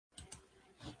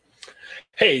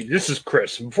Hey, this is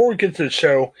Chris. Before we get to the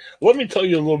show, let me tell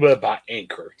you a little bit about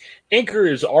Anchor. Anchor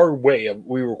is our way of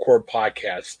we record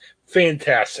podcasts.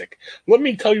 Fantastic. Let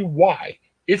me tell you why.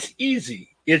 It's easy.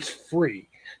 It's free.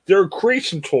 There are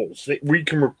creation tools that where you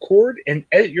can record and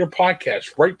edit your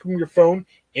podcast right from your phone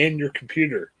and your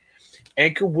computer.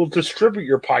 Anchor will distribute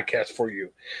your podcast for you,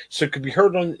 so it can be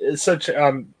heard on such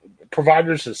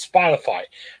providers as Spotify,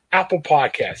 Apple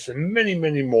Podcasts, and many,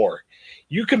 many more.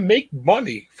 You can make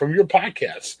money from your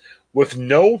podcast with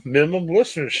no minimum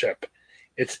listenership.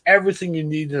 It's everything you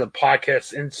need in a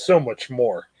podcast and so much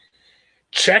more.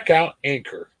 Check out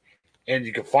Anchor, and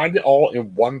you can find it all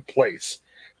in one place.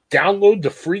 Download the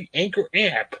free Anchor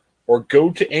app or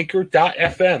go to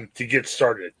anchor.fm to get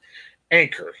started.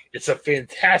 Anchor, it's a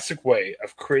fantastic way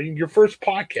of creating your first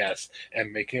podcast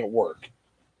and making it work.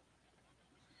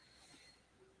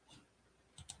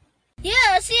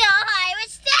 Ohio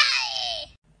State!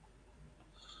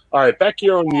 All right, back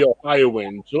here on the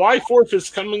Ohioan. July 4th is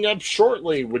coming up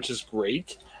shortly, which is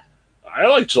great. I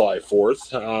like July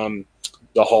 4th,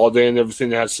 the holiday and everything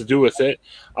that has to do with it.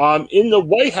 In the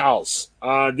White House,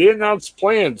 they announced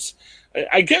plans.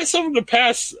 I guess over the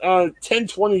past 10,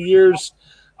 20 years,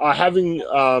 having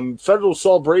federal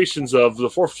celebrations of the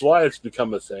 4th of July has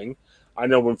become a thing. I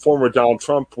know when former President Donald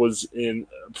Trump was in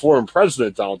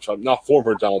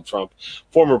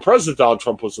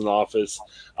office,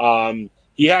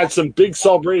 he had some big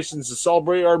celebrations to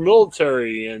celebrate our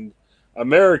military and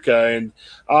America. And,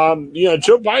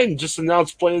 Joe Biden just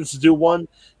announced plans to do one.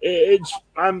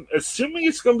 I'm assuming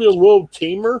it's going to be a little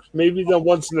tamer, maybe than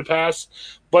once in the past,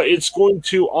 but it's going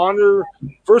to honor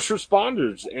first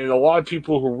responders and a lot of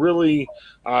people who really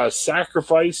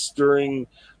sacrificed during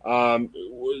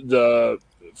the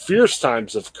fierce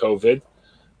times of COVID.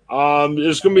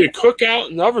 There's going to be a cookout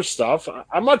and other stuff.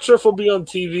 I'm not sure if it'll be on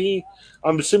TV.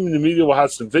 I'm assuming the media will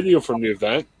have some video from the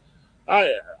event.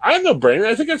 I don't know, Brandon.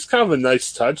 I think it's kind of a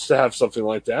nice touch to have something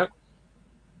like that.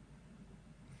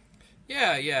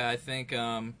 Yeah, I think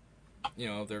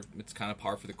it's kind of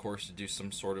par for the course to do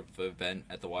some sort of event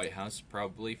at the White House,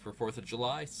 probably for 4th of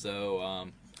July.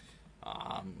 So,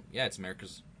 it's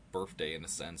America's birthday in a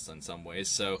sense, in some ways.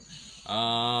 So,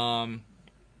 so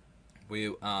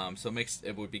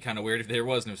it would be kind of weird if there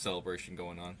was no celebration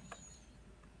going on.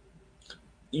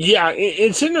 Yeah,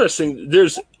 it's interesting.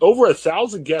 There's over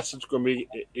 1,000 guests that's going to be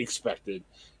expected.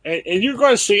 And you're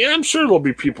going to see, and I'm sure there'll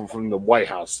be people from the White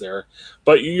House there,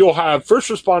 but you'll have first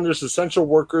responders, essential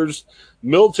workers,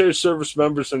 military service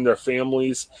members and their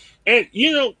families. And,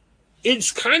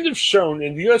 it's kind of shown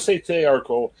in the USA Today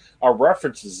article,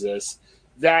 references this,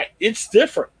 that it's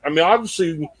different. I mean,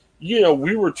 obviously,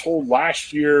 we were told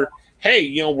last year,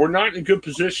 hey, we're not in a good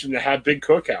position to have big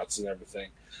cookouts and everything.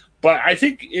 But I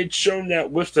think it's shown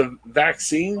that with the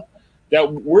vaccine,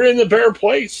 that we're in a better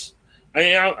place.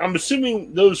 I'm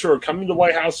assuming those who are coming to the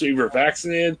White House are either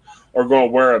vaccinated or going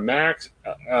to wear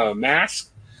a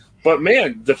mask. But,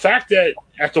 man, the fact that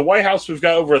at the White House we've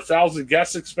got over 1,000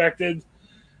 guests expected,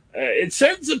 it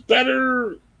sends a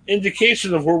better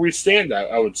indication of where we stand,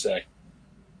 I would say.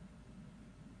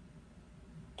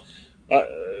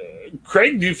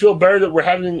 Craig, do you feel better that we're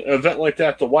having an event like that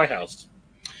at the White House?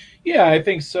 Yeah, I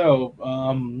think so.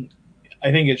 I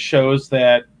think it shows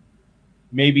that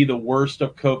maybe the worst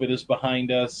of COVID is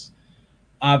behind us.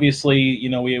 Obviously,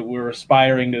 we're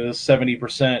aspiring to the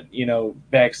 70%,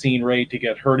 vaccine rate to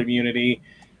get herd immunity.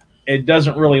 It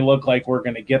doesn't really look like we're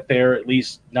going to get there, at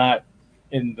least not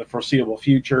in the foreseeable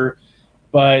future.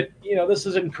 But, this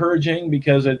is encouraging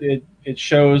because it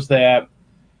shows that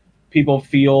people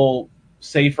feel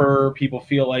safer. People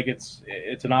feel like it's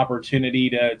an opportunity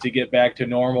to get back to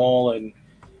normal. And,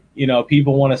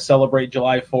 people want to celebrate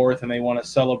July 4th and they want to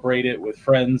celebrate it with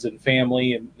friends and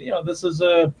family. And, this is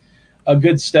a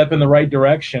good step in the right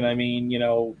direction. I mean,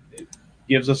 it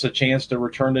gives us a chance to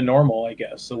return to normal, I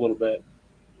guess, a little bit.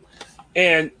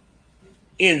 And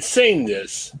in saying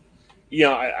this,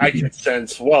 I can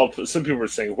sense, some people are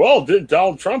saying, did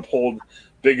Donald Trump hold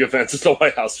big events at the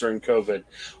White House during COVID?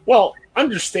 Well,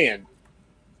 understand,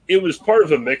 it was part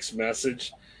of a mixed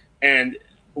message. And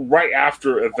right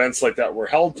after events like that were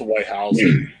held at the White House,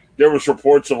 there was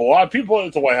reports of a lot of people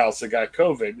at the White House that got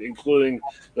COVID, including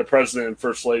the president and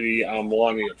first lady,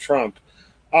 Melania Trump.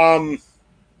 I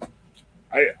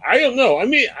don't know. I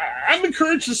mean, I'm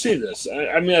encouraged to see this.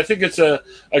 I think it's a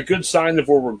good sign of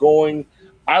where we're going.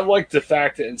 I like the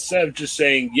fact that instead of just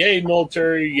saying, yay,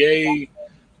 military, yay,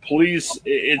 police,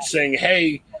 it's saying,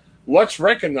 hey, let's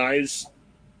recognize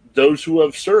those who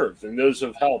have served and those who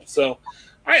have helped. So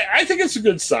I think it's a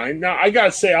good sign. Now, I got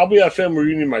to say, I'll be at a family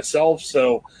reunion myself,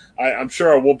 so I'm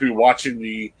sure I won't be watching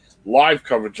the live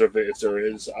coverage of it if there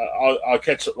is. I'll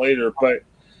catch it later, but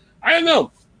I don't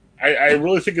know. I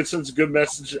really think it sends a good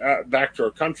message back to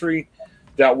our country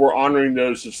that we're honoring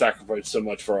those who sacrificed so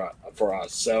much for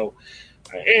us. So,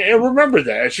 and remember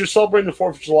that as you're celebrating the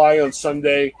 4th of July on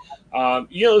Sunday,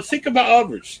 think about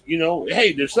others.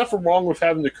 Hey, there's nothing wrong with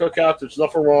having the cookout. There's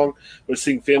nothing wrong with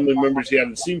seeing family members you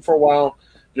haven't seen for a while.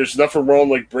 There's nothing wrong,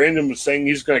 like Brandon was saying,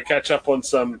 he's going to catch up on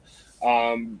some,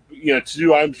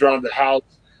 to-do items around the house.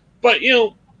 But,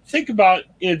 think about,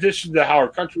 in addition to how our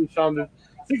country was founded,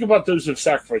 think about those who have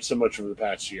sacrificed so much over the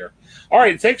past year. All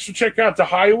right, thanks for checking out the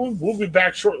Ohioan. We'll be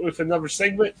back shortly with another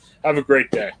segment. Have a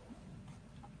great day.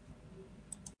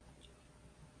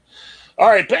 All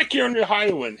right, back here on the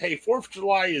Ohioan. Hey, 4th of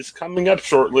July is coming up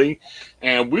shortly,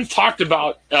 and we've talked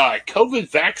about COVID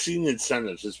vaccine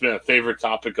incentives. It's been a favorite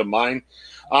topic of mine.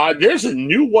 There's a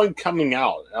new one coming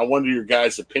out. I wonder your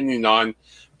guys' opinion on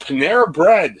Panera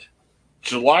Bread,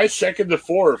 July 2nd to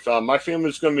 4th. My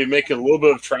family's going to be making a little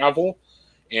bit of travel,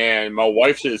 and my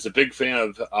wife is a big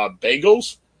fan of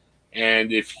bagels.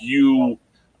 And if you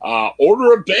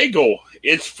order a bagel,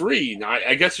 it's free. Now,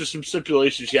 I guess there's some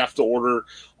stipulations you have to order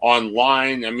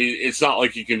online. I mean, it's not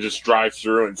like you can just drive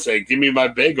through and say, "Give me my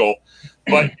bagel."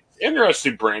 But it's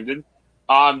interesting, Brandon.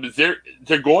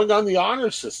 They're going on the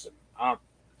honor system.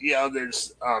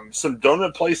 There's some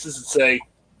donut places that say,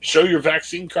 "Show your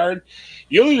vaccine card."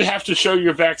 You don't even have to show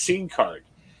your vaccine card.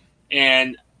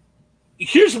 And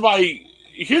here's my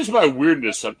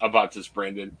weirdness about this,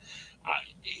 Brandon.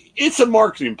 It's a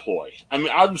marketing ploy. I mean,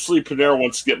 obviously, Panera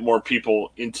wants to get more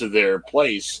people into their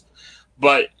place,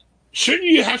 but shouldn't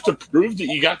you have to prove that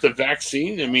you got the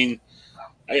vaccine? I mean,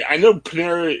 I know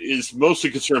Panera is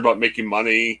mostly concerned about making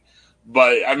money,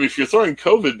 but I mean, if you're throwing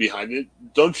COVID behind it,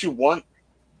 don't you want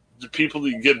the people that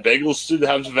you get bagels to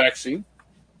have the vaccine?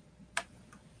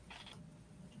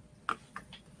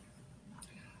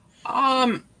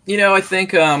 I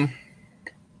think,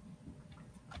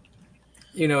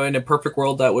 in a perfect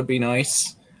world, that would be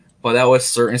nice, but that would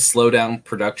certainly slow down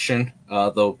production.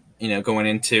 Though, going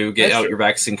into get out your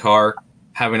vaccine card,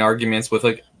 having arguments with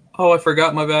like, "Oh, I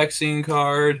forgot my vaccine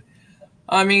card."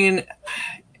 I mean,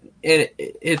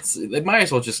 it might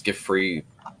as well just give free.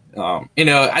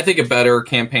 I think a better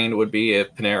campaign would be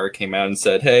if Panera came out and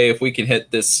said, "Hey, if we can hit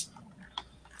this,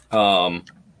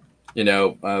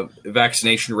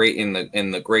 vaccination rate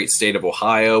in the great state of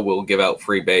Ohio, we'll give out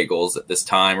free bagels at this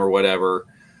time," or whatever.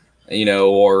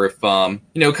 Or if kind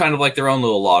of like their own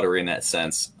little lottery in that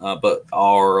sense,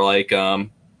 or like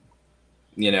some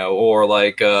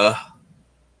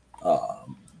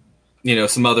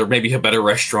other, maybe a better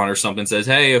restaurant or something says,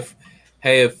 if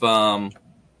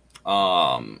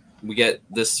we get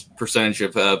this percentage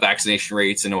of vaccination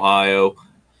rates in Ohio,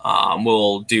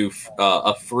 we'll do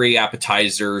free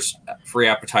appetizers for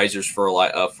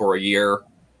a year.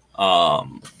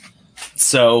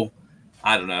 So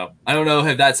I don't know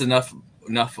if that's enough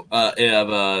of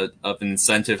an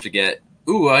incentive to get.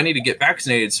 Ooh, I need to get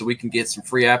vaccinated so we can get some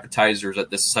free appetizers at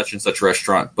this such and such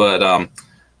restaurant. But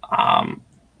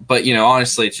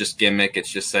honestly, it's just gimmick. It's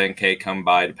just saying, "Okay, come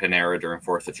by to Panera during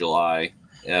 4th of July,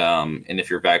 and if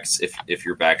you're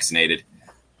vaccinated,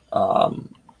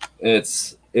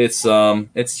 it's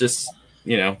just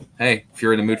hey, if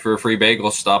you're in the mood for a free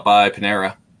bagel, stop by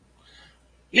Panera."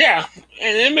 Yeah,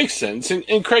 and it makes sense.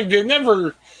 And Craig, they're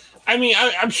never. I mean,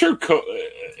 I'm sure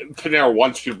Panera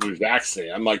wants people to be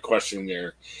vaccinated. I'm not questioning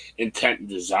their intent and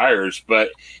desires, but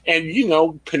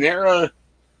Panera,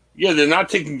 they're not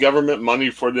taking government money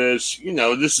for this.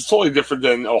 This is totally different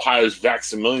than Ohio's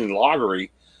Vax-A-Million lottery.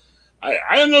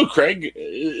 I don't know, Craig.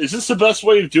 Is this the best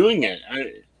way of doing it?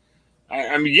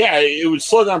 I mean, yeah, it would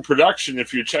slow down production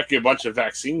if you're checking a bunch of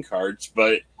vaccine cards,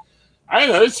 but I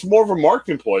don't know. It's more of a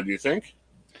marketing ploy, do you think?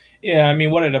 Yeah, I mean,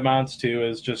 what it amounts to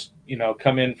is just,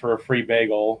 come in for a free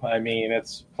bagel. I mean,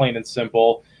 it's plain and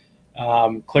simple.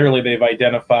 Clearly, they've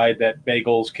identified that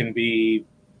bagels can be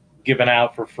given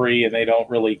out for free, and they don't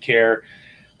really care.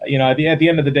 At the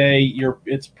end of the day,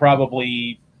 it's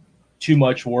probably too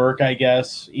much work, I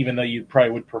guess, even though you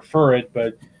probably would prefer it,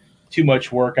 but too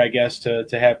much work, I guess, to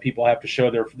have people have to show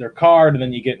their card, and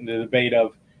then you get into the debate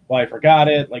of, well, I forgot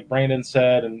it, like Brandon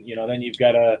said, and, then you've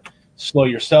got to slow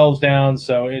yourselves down.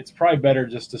 So it's probably better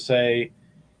just to say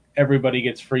everybody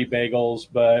gets free bagels,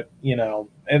 but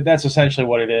and that's essentially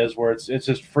what it is, where it's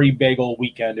just free bagel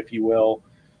weekend, if you will,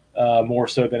 more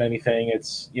so than anything.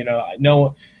 It's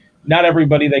no, not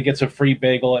everybody that gets a free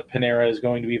bagel at Panera is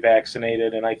going to be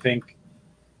vaccinated, and I think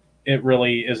it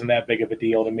really isn't that big of a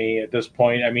deal to me at this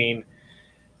point. I mean,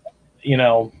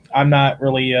 I'm not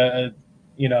really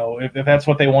if that's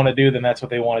what they want to do, then that's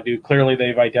what they want to do. Clearly,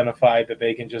 they've identified that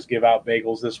they can just give out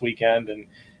bagels this weekend, and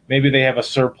maybe they have a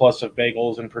surplus of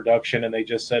bagels in production, and they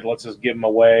just said, let's just give them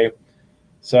away.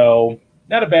 So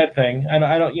not a bad thing. And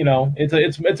I don't,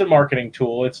 it's a marketing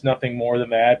tool. It's nothing more than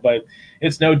that, but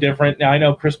it's no different. Now I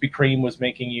know Krispy Kreme was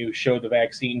making you show the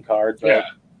vaccine card, but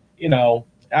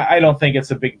I don't think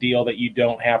it's a big deal that you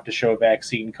don't have to show a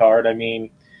vaccine card. I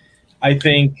mean, I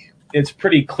think it's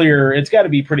pretty clear. It's got to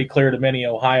be pretty clear to many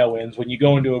Ohioans when you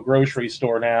go into a grocery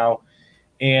store now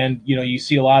and, you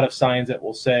see a lot of signs that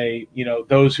will say,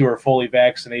 those who are fully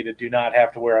vaccinated do not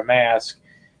have to wear a mask.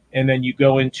 And then you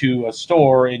go into a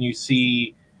store and you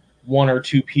see one or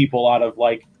two people out of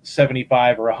like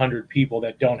 75 or 100 people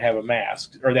that don't have a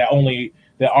mask or that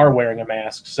are wearing a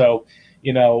mask. So,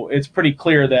 it's pretty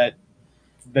clear that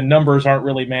the numbers aren't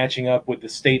really matching up with the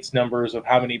state's numbers of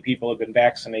how many people have been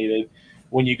vaccinated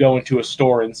when you go into a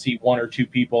store and see one or two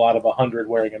people out of 100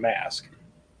 wearing a mask.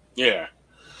 Yeah.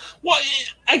 Well,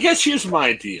 I guess here's my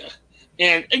idea.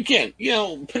 And again,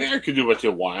 Panera can do what they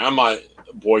want. I'm not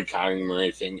boycotting them or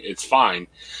anything. It's fine.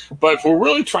 But if we're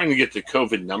really trying to get the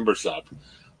COVID numbers up,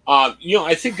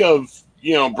 I think of,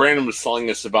 Brandon was telling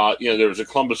us about, there was a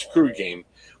Columbus Crew game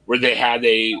where they had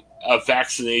a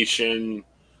vaccination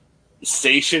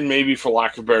station, maybe for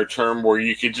lack of a better term, where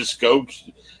you could just go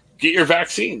get your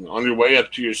vaccine on your way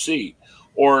up to your seat.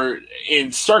 Or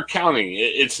in Stark County,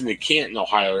 it's in the Canton,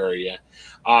 Ohio area.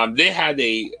 They had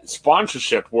a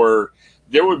sponsorship where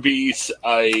there would be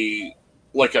a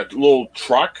little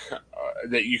truck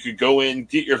that you could go in,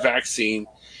 get your vaccine,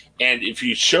 and if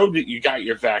you showed that you got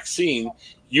your vaccine,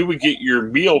 you would get your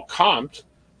meal comped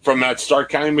from that Stark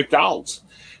County McDonald's.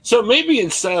 So maybe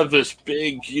instead of this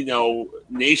big,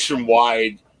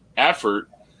 nationwide effort,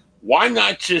 why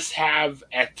not just have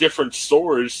at different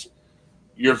stores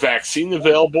your vaccine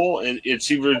available? And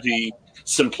it's either the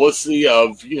simplicity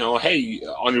of, hey,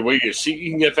 on your way to your seat,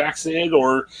 you can get vaccinated,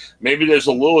 or maybe there's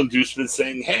a little inducement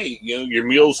saying, hey, your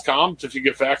meal's comped if you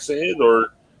get vaccinated,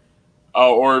 or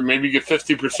maybe you get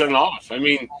 50% off. I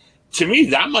mean, to me,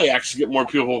 that might actually get more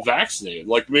people vaccinated.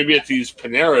 Like maybe at these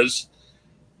Paneras,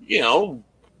 you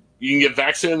can get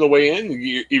vaccinated on the way in.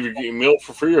 You either get your meal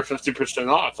for free or 50%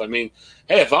 off. I mean,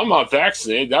 hey, if I'm not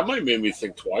vaccinated, that might make me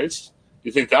think twice.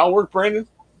 You think that'll work, Brandon?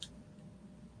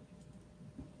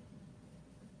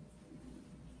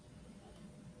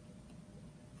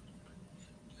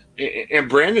 And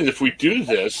Brandon, if we do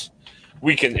this,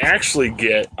 we can actually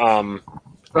get. Sorry,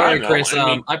 Chris.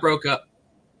 I broke up.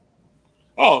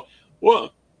 Oh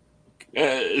well.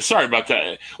 Sorry about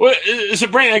that. Well, so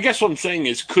Brandon, I guess what I'm saying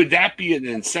is, could that be an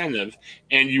incentive?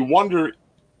 And you wonder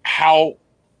how,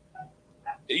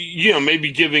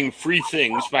 maybe giving free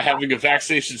things by having a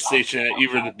vaccination station at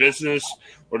either the business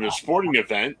or the sporting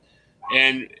event,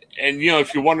 and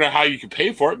if you wonder how you can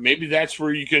pay for it, maybe that's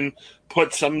where you can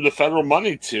put some of the federal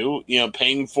money to,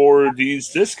 paying for these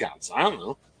discounts. I don't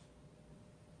know.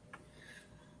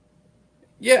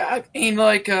 Yeah, I mean,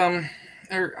 I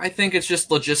think it's just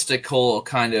logistical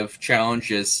kind of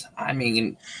challenges. I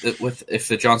mean, if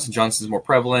the Johnson & Johnson is more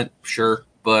prevalent, sure,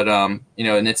 but and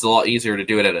it's a lot easier to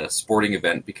do it at a sporting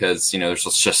event because there's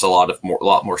just a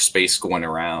lot more space going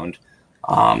around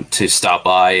to stop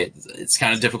by. It's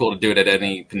kind of difficult to do it at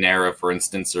any Panera, for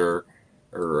instance, or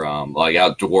like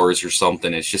outdoors or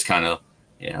something. It's just kind of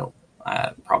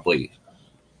probably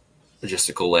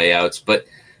logistical layouts, but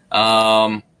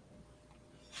at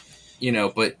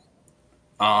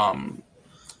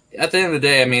the end of the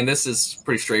day, I mean, this is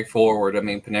pretty straightforward. I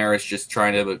mean, Panera is just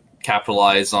trying to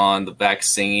capitalize on the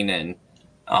vaccine and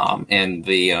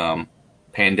the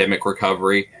pandemic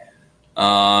recovery.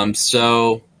 That's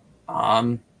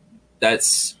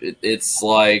it's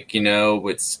like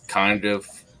it's kind of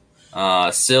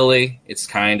silly. It's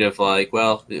kind of like,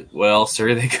 well, what else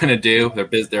are they going to do?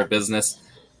 Their business.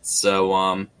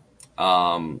 So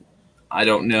I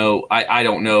don't know. I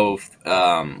don't know if,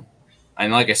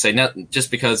 and like I say,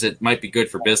 just because it might be good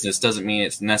for business doesn't mean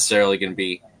it's necessarily going to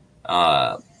be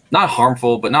not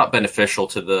harmful, but not beneficial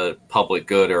to the public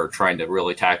good or trying to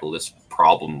really tackle this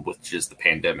problem, which is the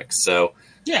pandemic. So,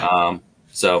 yeah.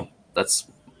 So that's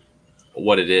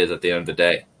what it is at the end of the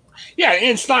day. Yeah, and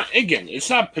it's not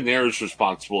Panera's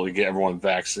responsibility to get everyone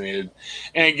vaccinated.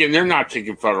 And again, they're not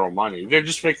taking federal money. They're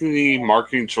just making the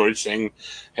marketing choice saying,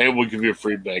 hey, we'll give you a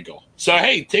free bagel. So,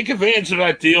 hey, take advantage of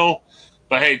that deal.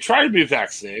 But, hey, try to be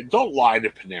vaccinated. Don't lie to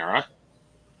Panera.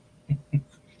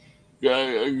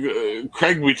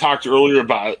 Craig, we talked earlier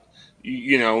about,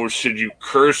 should you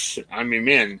curse? I mean,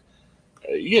 man,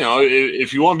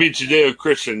 if you want to be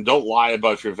Judeo-Christian, don't lie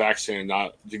about if you're vaccinated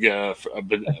not to get a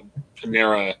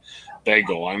Panera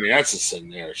bagel. I mean, that's a sin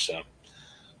there. So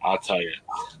I'll tell you.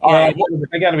 All right. Well,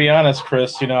 I got to be honest,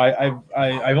 Chris. I've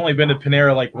only been to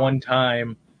Panera like one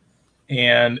time,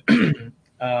 and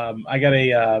I got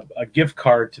a gift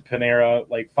card to Panera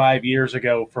like 5 years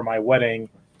ago for my wedding,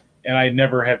 and I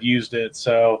never have used it.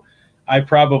 So I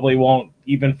probably won't,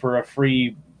 even for a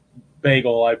free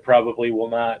bagel, I probably will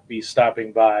not be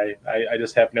stopping by. I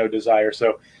just have no desire.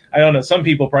 So I don't know. Some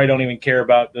people probably don't even care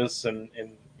about this, and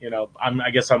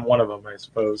I guess I'm one of them, I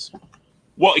suppose.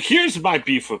 well, here's my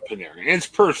beef with Panera. And it's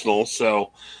personal,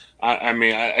 so I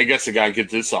mean, I guess I gotta get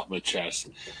this off my chest.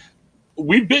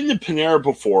 We've been to Panera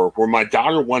before where my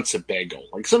daughter wants a bagel.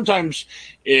 Like sometimes,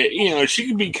 she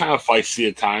can be kind of feisty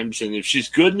at times. And if she's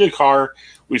good in the car,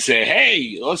 we say,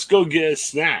 hey, let's go get a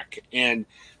snack. And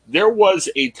there was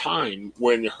a time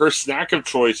when her snack of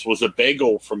choice was a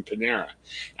bagel from Panera.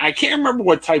 I can't remember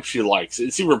what type she likes.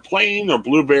 It's either plain or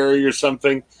blueberry or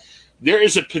something. There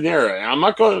is a Panera. And I'm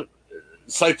not going to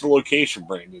cite the location,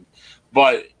 Brandon,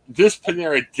 but this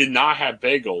Panera did not have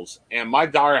bagels. And my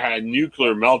daughter had a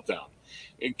nuclear meltdown,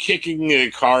 kicking in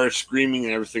the car, screaming,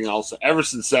 and everything else. Ever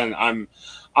since then, I'm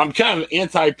kind of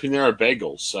anti Panera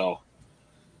bagels. So,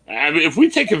 I mean, if we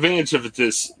take advantage of it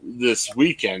this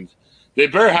weekend, they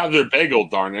better have their bagel,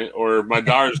 darn it, or my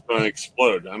daughter's going to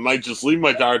explode. I might just leave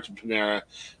my daughter to Panera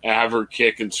and have her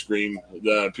kick and scream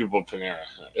the people of Panera.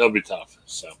 It'll be tough.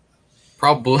 So,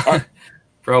 Probably I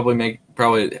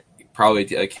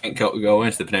can't go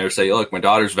into the Panera and say, look, my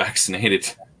daughter's vaccinated.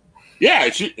 Yeah,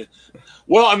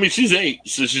 well, I mean, she's 8,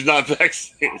 so she's not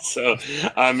vaccinated. So,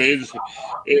 I mean,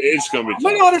 it's going to be tough.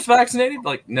 My daughter's vaccinated?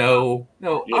 Like, no.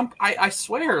 Yeah. I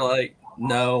swear, like,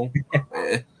 no.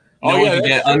 Oh, one yeah, can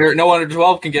that's get true. no under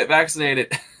 12 can get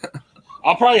vaccinated.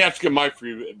 I'll probably have to get my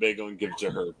free bagel and give it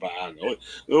to her, but I don't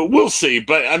know. We'll see.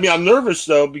 But, I mean, I'm nervous,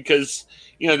 though, because,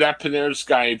 that Panera's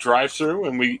got a drive-through,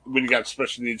 and when you got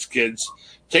special needs kids,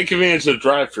 take advantage of the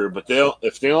drive-through. But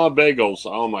if they don't have bagels,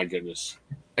 oh, my goodness.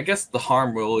 I guess the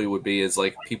harm really would be is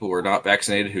like people who are not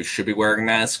vaccinated who should be wearing a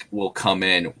mask will come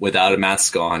in without a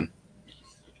mask on.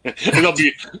 And they'll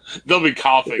be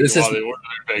coughing while they order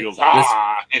their bagels.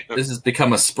 This has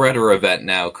become a spreader event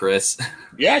now, Chris.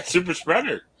 Yeah, it's super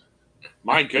spreader.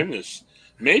 My goodness.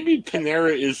 Maybe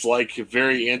Panera is like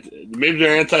maybe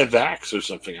they're anti-vax or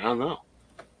something. I don't know.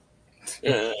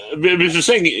 But just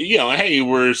saying, hey,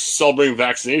 we're celebrating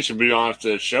vaccination, but you don't have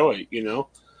to show it,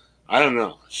 I don't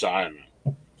know. So I don't know.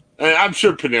 And I'm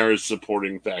sure Panera is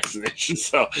supporting vaccination,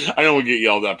 so I don't want to get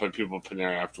yelled at by people at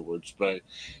Panera afterwards. But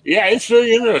yeah, it's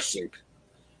very interesting.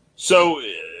 So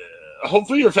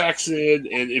hopefully you're vaccinated,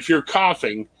 and if you're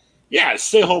coughing, yeah,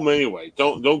 stay home anyway.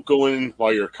 Don't go in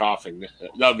while you're coughing.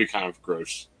 That would be kind of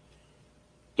gross.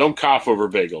 Don't cough over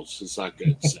bagels. It's not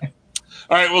good. So.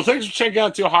 All right. Well, thanks for checking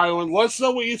out the Ohio, and let us know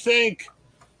what you think.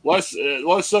 Let us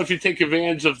know if you take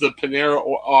advantage of the Panera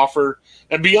offer,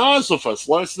 and be honest with us.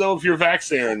 Let us know if you're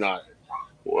vaccinated or not.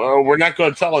 Well, we're not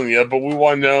going to tell you, but we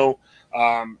want to know,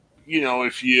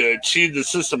 if you cheated the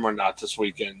system or not this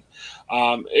weekend.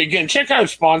 Again, check out our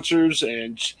sponsors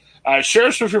and share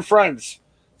us with your friends.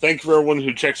 Thank you for everyone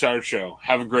who checks out our show.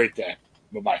 Have a great day.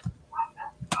 Bye-bye.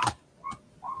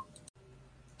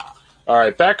 All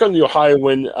right, back on the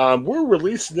Ohioan. We're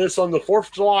releasing this on the 4th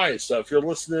of July, so if you're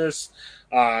listening to this,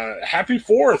 happy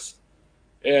 4th.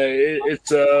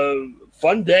 It's a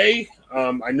fun day.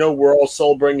 I know we're all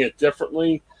celebrating it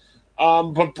differently.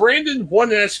 But Brandon,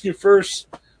 wanted to ask you first,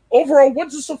 overall,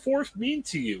 what does the 4th mean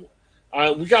to you?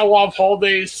 We got a lot of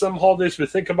holidays. Some holidays we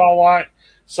think about a lot.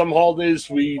 Some holidays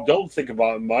we don't think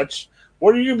about much.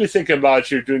 What are you going to be thinking about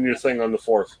if you're doing your thing on the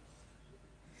 4th?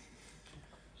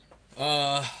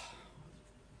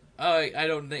 I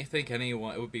don't think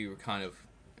anyone. It would be kind of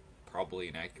probably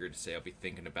inaccurate to say I'll be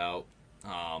thinking about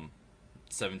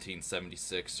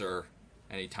 1776 or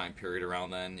any time period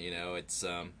around then. It's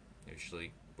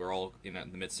usually we're all in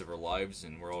the midst of our lives,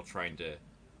 and we're all trying to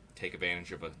take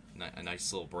advantage of a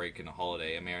nice little break in a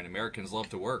holiday. I mean, Americans love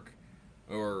to work,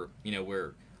 or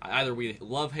we're either we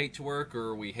hate to work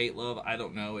or we hate love. I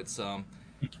don't know. It's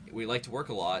we like to work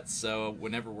a lot, so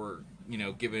whenever we're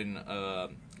given a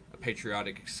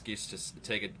patriotic excuse to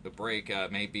take a break,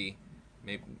 maybe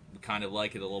we kind of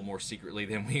like it a little more secretly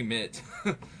than we admit.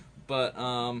 But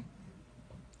I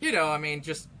mean,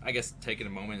 just I guess taking a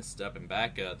moment and stepping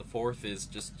back. The 4th is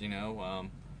just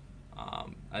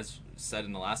as said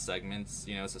in the last segments,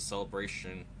 it's a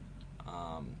celebration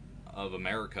of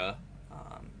America.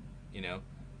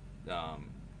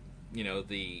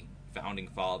 The founding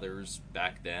fathers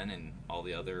back then and all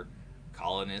the other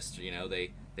colonists.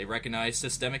 They recognized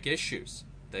systemic issues.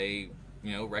 They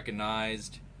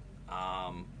recognized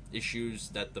issues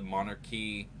that the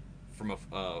monarchy from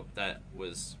that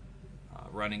was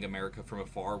running America from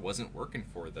afar wasn't working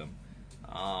for them,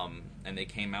 and they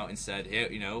came out and said, "Hey,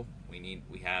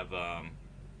 we have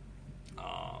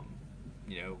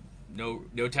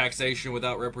no taxation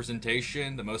without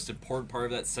representation." The most important part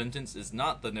of that sentence is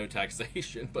not the no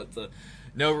taxation, but the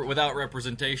no without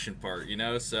representation part.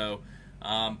 So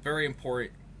very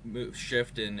important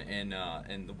shift in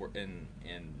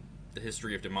the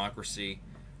history of democracy,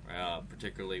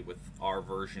 particularly with our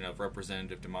version of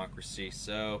representative democracy.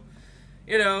 So,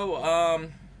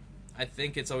 I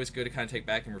think it's always good to kind of take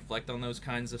back and reflect on those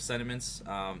kinds of sentiments.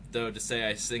 Though to say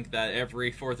I think that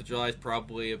every 4th of July is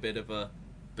probably a bit of a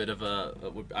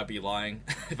I'd be lying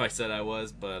if I said I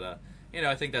was, but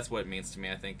I think that's what it means to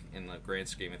me. I think in the grand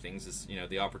scheme of things is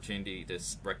the opportunity to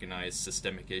recognize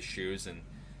systemic issues and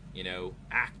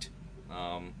act.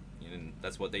 And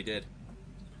that's what they did.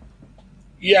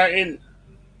 Yeah, and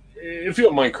if you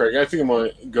don't mind, Craig, I think I'm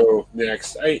going to go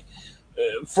next.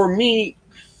 For me,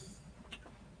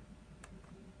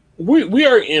 we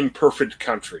are an imperfect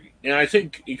country, and I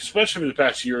think especially for the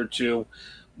past year or two,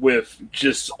 with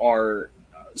just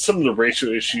some of the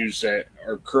racial issues that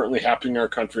are currently happening in our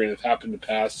country and have happened in the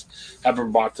past have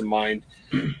been brought to mind.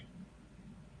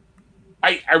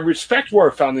 I respect what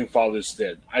our founding fathers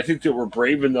did. I think that we're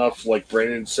brave enough, like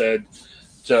Brandon said,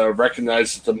 to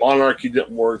recognize that the monarchy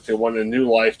didn't work. They wanted a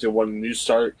new life. They wanted a new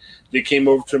start. They came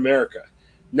over to America.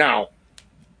 Now,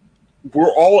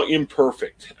 we're all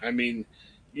imperfect. I mean,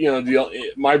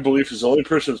 my belief is the only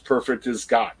person that's perfect is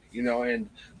God, and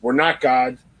we're not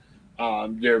God.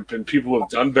 There have been people who have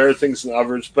done better things than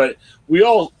others, but we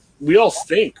all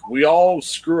stink. We all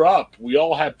screw up. We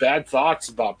all have bad thoughts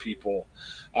about people.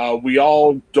 We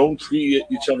all don't treat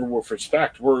each other with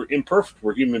respect. We're imperfect.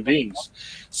 We're human beings.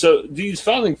 So these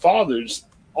founding fathers,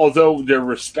 although they're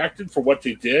respected for what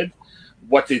they did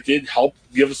help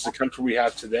give us the country we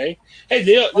have today. Hey,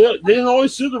 they didn't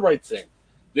always do the right thing.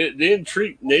 They didn't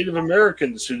treat Native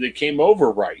Americans who they came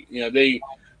over right. They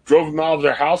drove them out of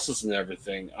their houses and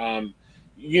everything.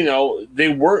 They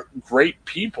weren't great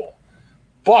people.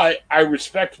 But I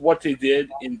respect what they did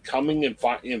in coming and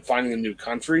finding a new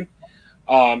country.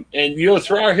 And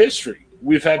throughout our history,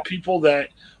 we've had people that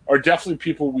are definitely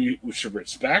people we should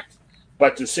respect.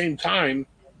 But at the same time,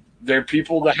 they're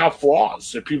people that have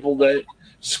flaws. They're people that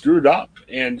screwed up.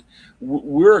 And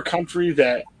we're a country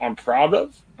that I'm proud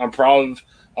of. I'm proud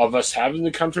of us having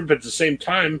the country, but at the same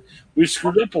time, we've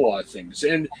screwed up a lot of things.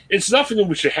 And it's nothing that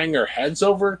we should hang our heads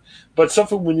over, but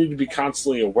something we need to be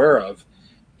constantly aware of.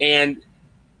 And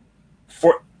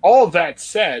for all of that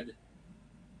said,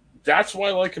 that's why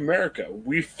I like America.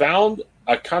 We found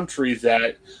a country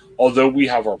that, although we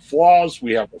have our flaws,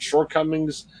 we have our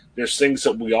shortcomings, there's things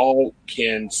that we all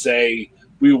can say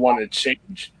we want to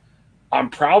change. I'm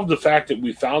proud of the fact that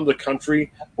we found a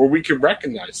country where we can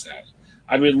recognize that.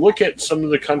 I mean, look at some of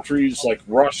the countries like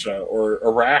Russia or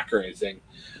Iraq or anything,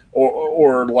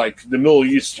 or like the Middle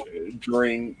East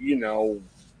during,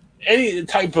 any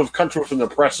type of country with an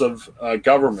oppressive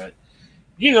government.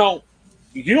 You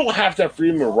don't have that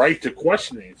freedom of right to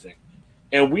question anything.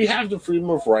 And we have the freedom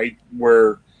of right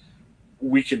where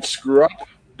we can screw up,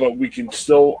 but we can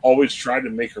still always try to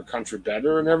make our country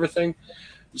better and everything.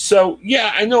 So,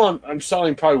 yeah, I know I'm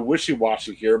sounding probably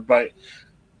wishy-washy here, but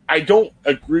I don't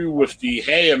agree with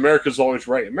hey, America's always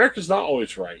right. America's not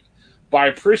always right. But I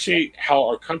appreciate how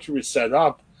our country is set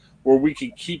up where we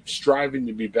can keep striving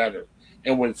to be better.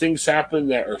 And when things happen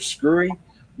that are screwy,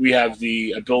 we have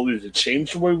the ability to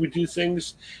change the way we do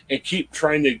things and keep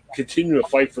trying to continue to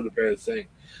fight for the better thing.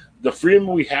 The freedom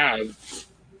we have,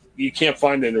 you can't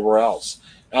find anywhere else.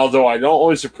 Although I don't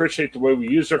always appreciate the way we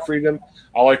use our freedom,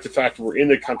 I like the fact that we're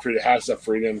in a country that has that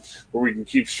freedom where we can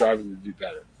keep striving to do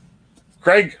better.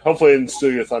 Craig, hopefully I didn't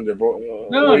steal your thunder. But,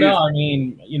 No. I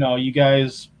mean, you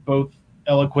guys both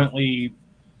eloquently,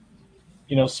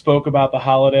 spoke about the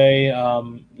holiday.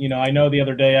 I know the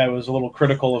other day I was a little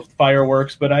critical of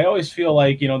fireworks, but I always feel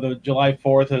like, the July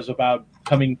 4th is about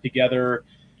coming together.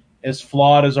 As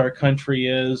flawed as our country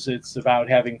is, it's about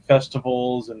having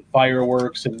festivals and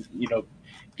fireworks and,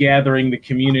 gathering the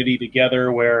community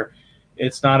together where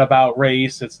it's not about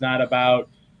race. It's not about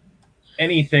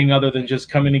anything other than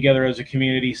just coming together as a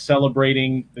community,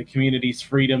 celebrating the community's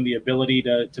freedom, the ability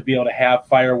to be able to have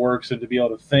fireworks and to be able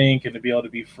to think and to be able to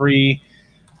be free.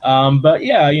 But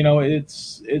yeah, it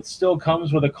still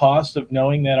comes with a cost of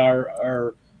knowing that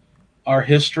our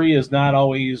history is not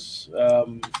always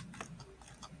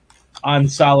on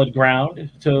solid ground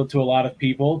to a lot of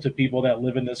people, to people that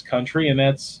live in this country, and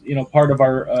that's part of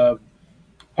our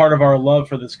part of our love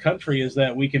for this country is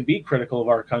that we can be critical of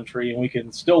our country and we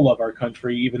can still love our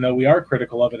country, even though we are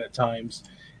critical of it at times.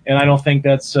 And I don't think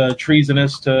that's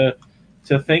treasonous to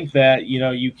think that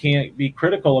you can't be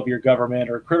critical of your government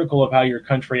or critical of how your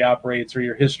country operates or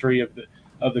your history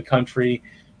of the country,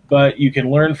 but you can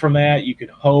learn from that. You can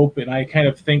hope, and I kind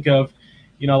of think of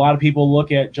a lot of people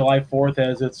look at July 4th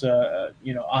as it's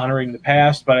honoring the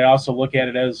past, but I also look at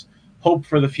it as hope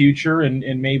for the future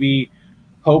and maybe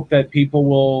hope that people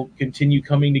will continue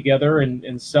coming together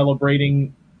and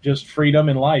celebrating just freedom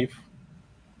in life.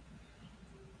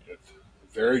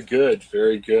 Very good,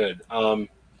 very good.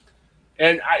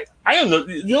 And I don't know.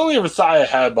 The only other thought I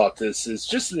had about this is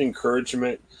just an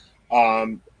encouragement.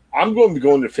 I'm going to be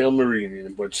going to family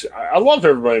reunion, which I love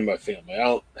everybody in my family. I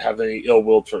don't have any ill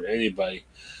will toward anybody.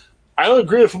 I don't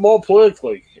agree with them all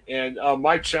politically. And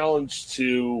my challenge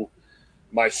to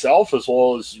myself, as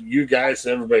well as you guys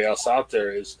and everybody else out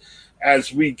there, is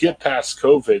as we get past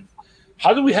COVID,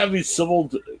 how do we have these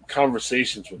civil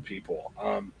conversations with people?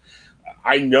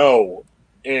 I know,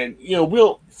 and we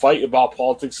don't fight about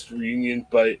politics at the reunion,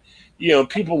 but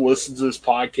people listen to this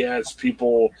podcast,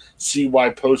 people see why I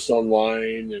post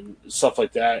online and stuff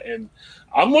like that, and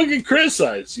I'm going to get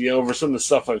criticized, over some of the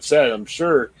stuff I've said, I'm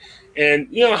sure. And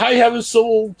how you having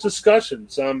civil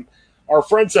discussions. Our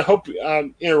friends at Hope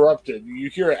Interrupted, you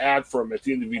hear an ad from them at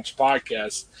the end of each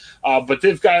podcast, but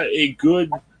they've got a good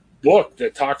book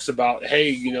that talks about,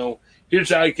 hey,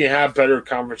 here's how you can have better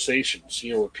conversations,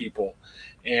 with people.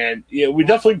 And we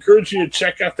definitely encourage you to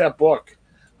check out that book.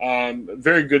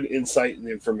 Very good insight and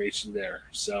information there.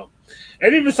 So,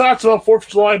 any of your thoughts about 4th of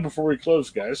July before we close,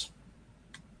 guys?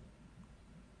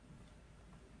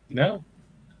 No.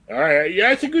 All right. Yeah,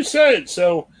 I think we said it.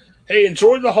 So, hey,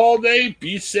 enjoy the holiday.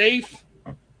 Be safe.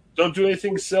 Don't do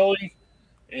anything silly.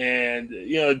 And,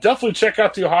 definitely check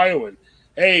out the Ohioan.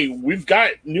 Hey, we've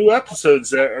got new episodes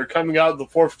that are coming out the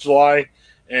 4th of July,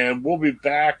 and we'll be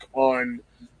back on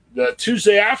the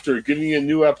Tuesday after giving you a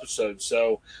new episode.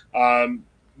 So,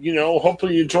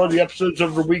 hopefully you enjoy the episodes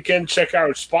over the weekend. Check out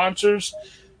our sponsors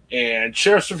and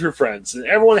share us with your friends. And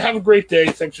everyone, have a great day.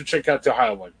 Thanks for checking out the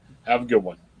Ohioan. Have a good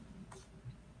one.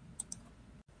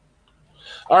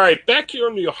 All right, back here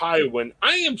on the Ohioan,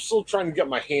 I am still trying to get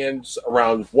my hands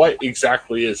around what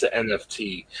exactly is an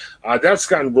NFT. That's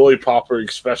gotten really popular,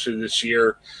 especially this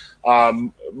year.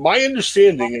 My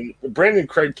understanding, and Brandon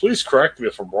Craig, please correct me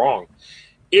if I'm wrong,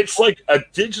 it's like a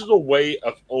digital way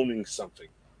of owning something.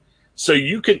 So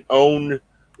you can own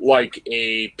like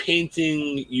a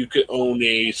painting, you could own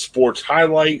a sports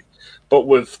highlight, but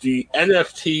with the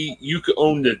NFT, you could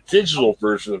own the digital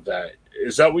version of that.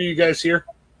 Is that what you guys hear?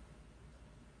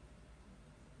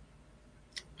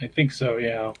 I think so,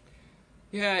 yeah.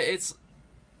 Yeah, it's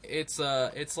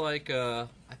like I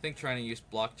think trying to use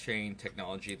blockchain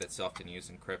technology that's often used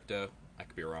in crypto. I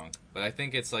could be wrong, but I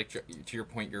think it's like, to your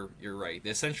point, you're right. The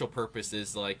essential purpose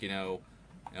is like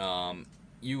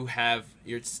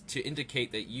it's to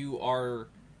indicate that you are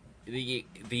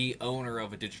the owner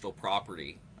of a digital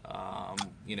property.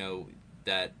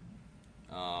 That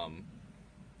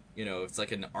it's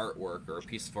like an artwork or a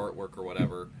piece of artwork or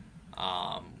whatever.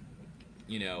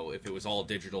 If it was all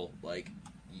digital, like,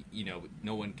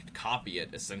 no one could copy it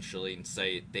essentially and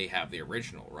say they have the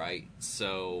original, right?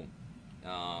 So,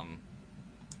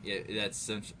 that's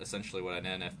essentially what an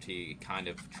NFT kind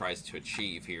of tries to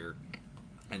achieve here,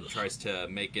 and tries to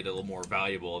make it a little more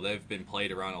valuable. They've been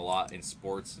played around a lot in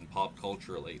sports and pop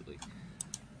culture lately.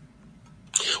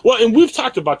 Well, and we've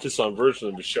talked about this on version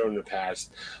of the show in the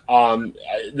past.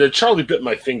 The Charlie Bit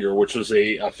My Finger, which was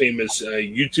a famous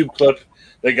YouTube clip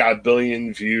that got 1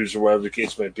 billion views or whatever the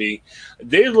case might be.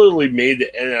 They literally made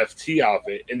the NFT out of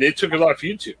it, and they took it off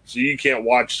YouTube. So you can't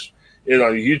watch it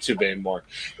on YouTube anymore.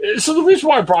 So the reason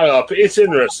why I brought it up, it's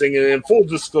interesting. And in full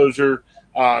disclosure,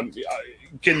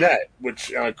 Gannett,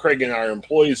 which Craig and I are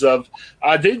employees of,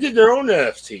 they did their own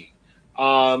NFT.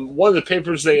 One of the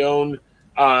papers they own,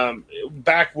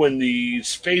 back when the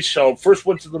space shuttle first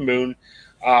went to the moon,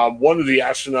 one of the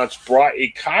astronauts brought a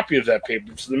copy of that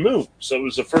paper to the moon. So it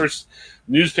was the first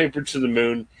newspaper to the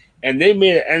moon, and they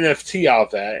made an NFT out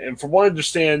of that. And from what I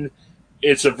understand,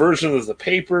 it's a version of the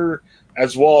paper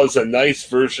as well as a nice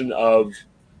version of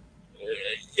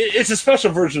it's a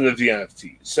special version of the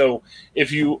NFT. So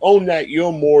if you own that, you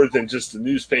own more than just the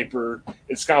newspaper.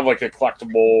 It's kind of like a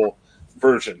collectible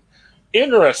version.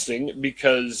 Interesting,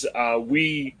 because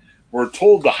we were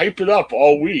told to hype it up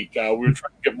all week. We were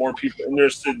trying to get more people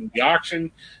interested in the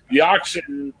auction. The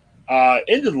auction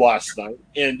ended last night,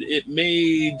 and it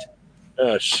made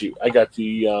I got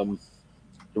the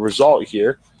result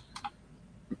here.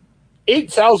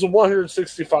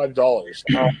 $8,165.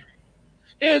 And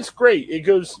it's great. It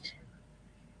goes.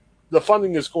 The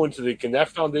funding is going to the Gannett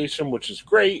Foundation, which is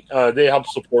great. They help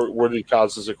support worthy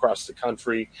causes across the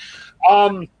country.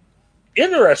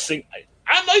 Interesting.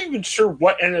 I'm not even sure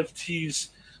what NFTs,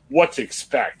 what to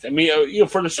expect. I mean,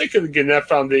 for the sake of the Gannett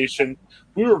Foundation,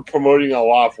 we were promoting a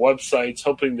lot of websites,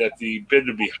 hoping that the bid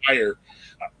would be higher.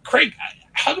 Craig,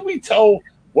 how do we tell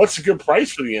what's a good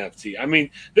price for the NFT? I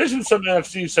mean, there's been some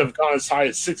NFTs that have gone as high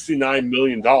as $69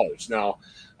 million. Now,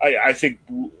 I think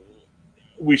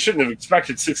we shouldn't have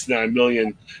expected $69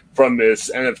 million from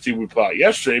this NFT we put out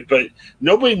yesterday, but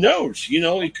nobody knows.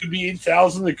 It could be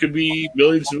 8,000, it could be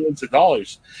millions and millions of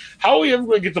dollars. How are we ever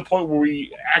going to get to the point where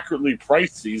we accurately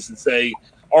price these and say,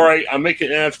 all right, I'm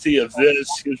making an NFT of this,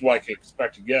 here's what I can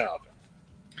expect to get out of it?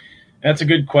 That's a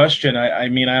good question. I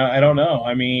mean, I don't know.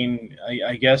 I mean,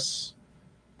 I guess,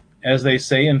 as they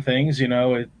say in things,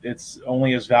 it's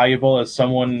only as valuable as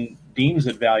someone deems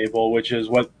it valuable, which is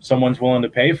what someone's willing to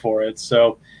pay for it.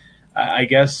 So I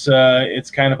guess it's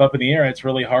kind of up in the air. It's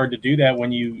really hard to do that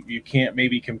when you can't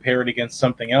maybe compare it against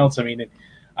something else. I mean,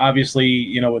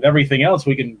 obviously, with everything else,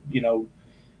 we can,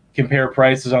 compare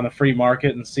prices on the free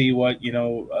market and see what,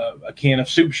 a can of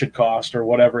soup should cost or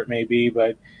whatever it may be.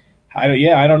 But I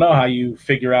don't know how you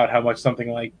figure out how much something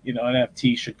like,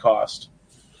 NFT should cost.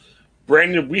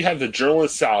 Brandon, we have the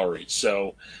journalist salary,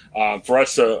 so for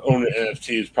us to own an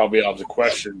NFT is probably out of the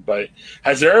question. But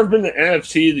has there ever been an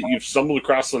NFT that you've stumbled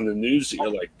across on the news that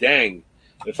you're like, dang,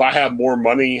 if I had more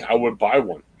money, I would buy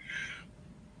one?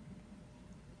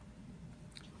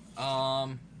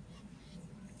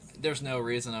 There's no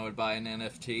reason I would buy an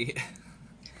NFT.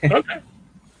 Okay.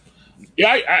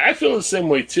 Yeah, I feel the same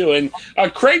way too. And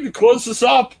Craig, to close this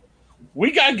up,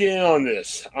 we got to get in on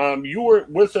this. You were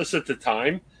with us at the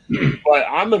time. But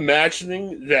I'm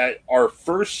imagining that our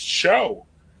first show,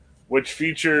 which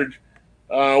featured,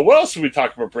 what else did we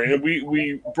talk about, Brandon?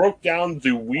 We broke down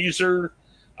the Weezer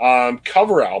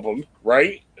cover album,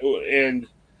 right? And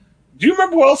do you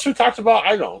remember what else we talked about?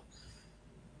 I don't.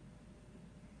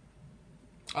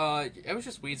 It was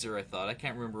just Weezer, I thought. I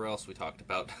can't remember what else we talked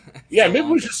about. Maybe it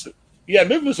was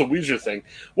maybe it was a Weezer thing.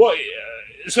 Well,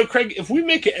 so Craig, if we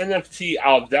make an NFT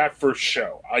out of that first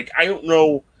show, like I don't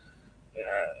know.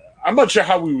 I'm not sure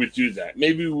how we would do that.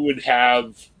 Maybe we would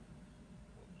have,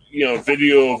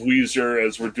 video of Weezer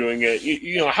as we're doing it.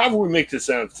 How do we make this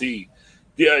NFT?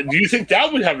 Do you think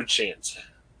that would have a chance?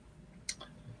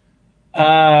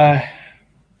 I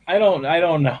don't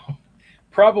know.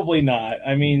 Probably not.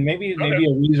 I mean, maybe a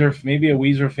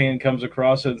Weezer fan comes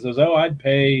across it and says, "Oh, I'd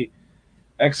pay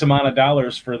X amount of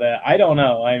dollars for that." I don't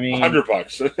know. I mean,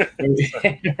 $100.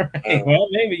 Right. Well,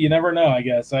 maybe you never know. I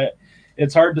guess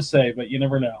it's hard to say, but you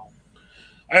never know.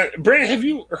 Brandon, have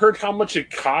you heard how much it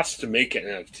costs to make an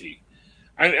NFT?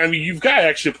 I mean, you've got to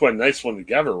actually put a nice one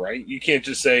together, right? You can't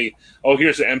just say, "Oh,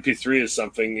 here's an MP3 or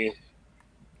something."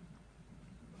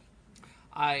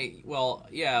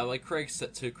 Like Craig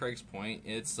said, to Craig's point,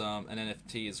 it's an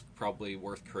NFT is probably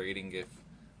worth creating if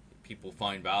people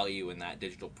find value in that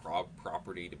digital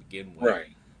property to begin with, right?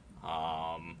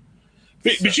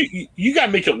 But you got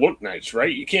to make it look nice,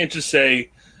 right? You can't just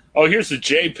say, "Oh, here's a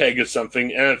JPEG of something,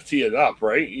 NFT it up,"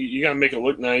 right? You got to make it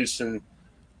look nice and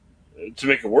to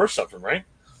make it worth something, right?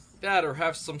 That or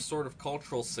have some sort of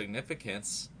cultural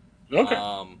significance. Okay.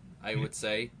 I would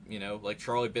say, like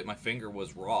Charlie Bit My Finger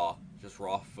was just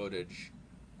raw footage.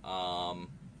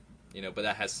 But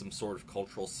that has some sort of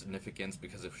cultural significance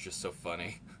because it was just so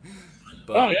funny.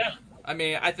 But, oh, yeah. I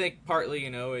mean, I think partly,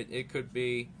 it could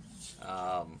be,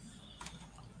 so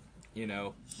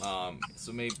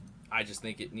maybe I just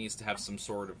think it needs to have some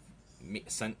sort of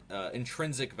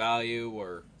intrinsic value,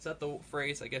 or is that the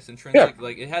phrase? I guess intrinsic. Yeah.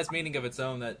 Like it has meaning of its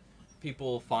own that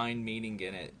people find meaning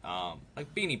in it.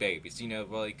 Like Beanie Babies,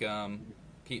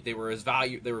 they were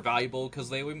valuable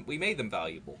because we made them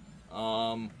valuable.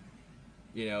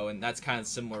 And that's kind of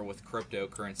similar with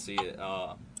cryptocurrency.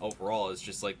 Overall, it's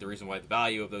just like the reason why the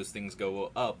value of those things go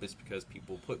up is because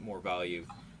people put more value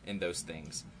in those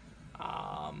things.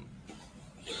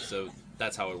 So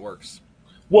that's how it works.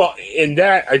 Well, and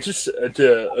that I just did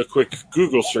a quick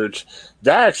Google search.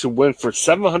 That actually went for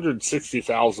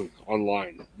 $760,000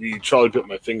 online. The Charlie Bit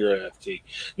My Finger NFT.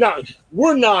 Now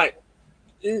we're not.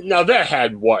 Now that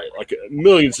had like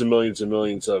millions and millions and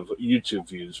millions of YouTube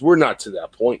views. We're not to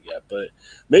that point yet, but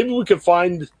maybe we could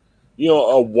find,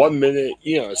 a 1 minute,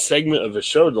 a segment of a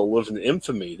show to live in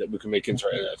infamy that we can make into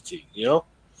our NFT.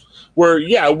 Where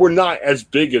we're not as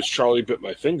big as Charlie Bit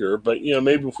My Finger, but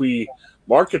maybe if we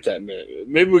market that,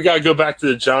 maybe we got to go back to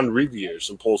the John Reed years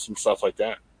and pull some stuff like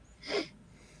that.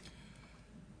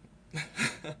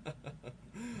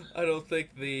 I don't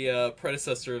think the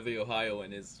predecessor of the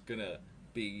Ohioan is gonna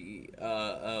be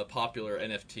a popular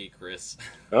NFT, Chris.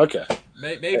 Okay.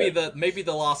 Maybe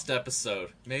the lost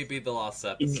episode. Maybe the lost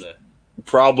episode.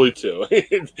 Probably too.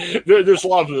 There's a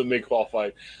lot of them that may qualify.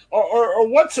 Or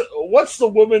what's the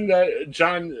woman that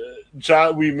John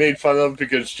we made fun of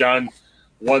because John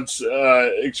once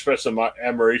expressed some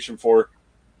admiration for?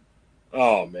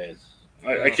 Oh man,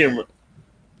 I can't remember.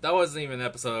 That wasn't even an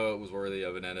episode that was worthy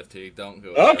of an NFT. Don't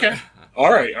go. Okay.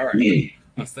 All right. I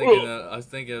was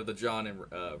thinking of the John and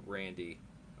Randy.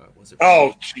 Was it?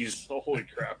 Oh, jeez! Holy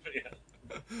crap! Yeah.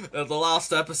 The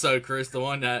lost episode, Chris. The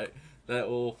one that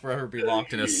will forever be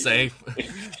locked in a safe.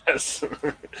 Yes.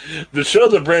 The show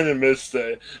that Brandon missed.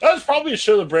 That was probably a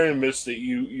show that Brandon missed that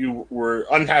you were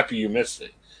unhappy you missed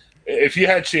it. If you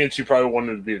had a chance, you probably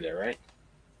wanted to be there, right?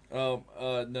 No.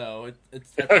 I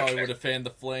probably would have fanned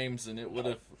the flames, and it would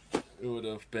have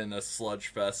been a sludge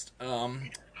fest.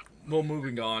 Well,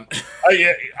 moving on.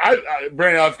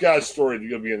 Brandon, I've got a story to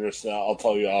go begin this now. I'll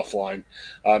tell you offline.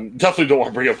 Definitely don't want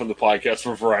to bring it up on the podcast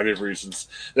for a variety of reasons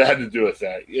that had to do with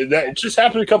that. That just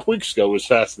happened a couple weeks ago. It was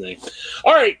fascinating.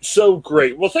 All right, so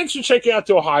great. Well, thanks for checking out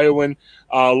the Ohioan.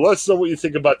 Let us know what you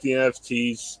think about the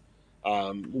NFTs.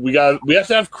 We have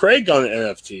to have Craig on the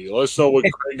NFT. Let us know what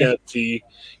Craig NFT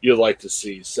you'd like to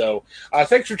see. So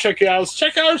thanks for checking out. Let's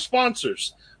check out our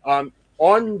sponsors.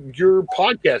 On your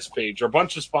podcast page, a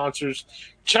bunch of sponsors.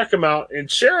 Check them out and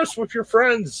share us with your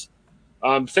friends.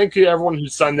 Thank you to everyone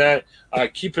who's done that.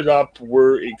 Keep it up.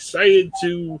 We're excited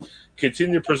to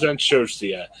continue to present shows to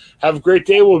you. Have a great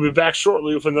day. We'll be back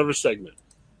shortly with another segment.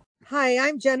 Hi,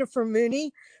 I'm Jennifer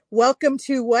Mooney. Welcome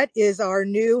to what is our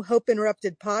new Hope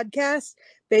Interrupted podcast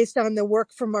based on the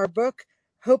work from our book,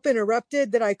 Hope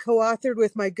Interrupted, that I co-authored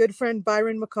with my good friend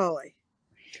Byron McCauley.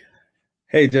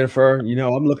 Hey, Jennifer,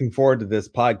 I'm looking forward to this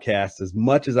podcast as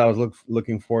much as I was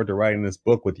looking forward to writing this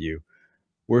book with you.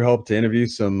 We hope to interview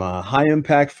some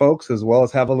high-impact folks as well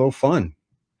as have a little fun.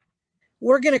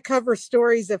 We're going to cover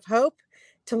stories of hope.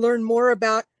 To learn more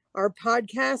about our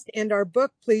podcast and our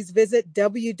book, please visit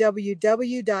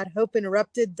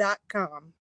www.hopeinterrupted.com.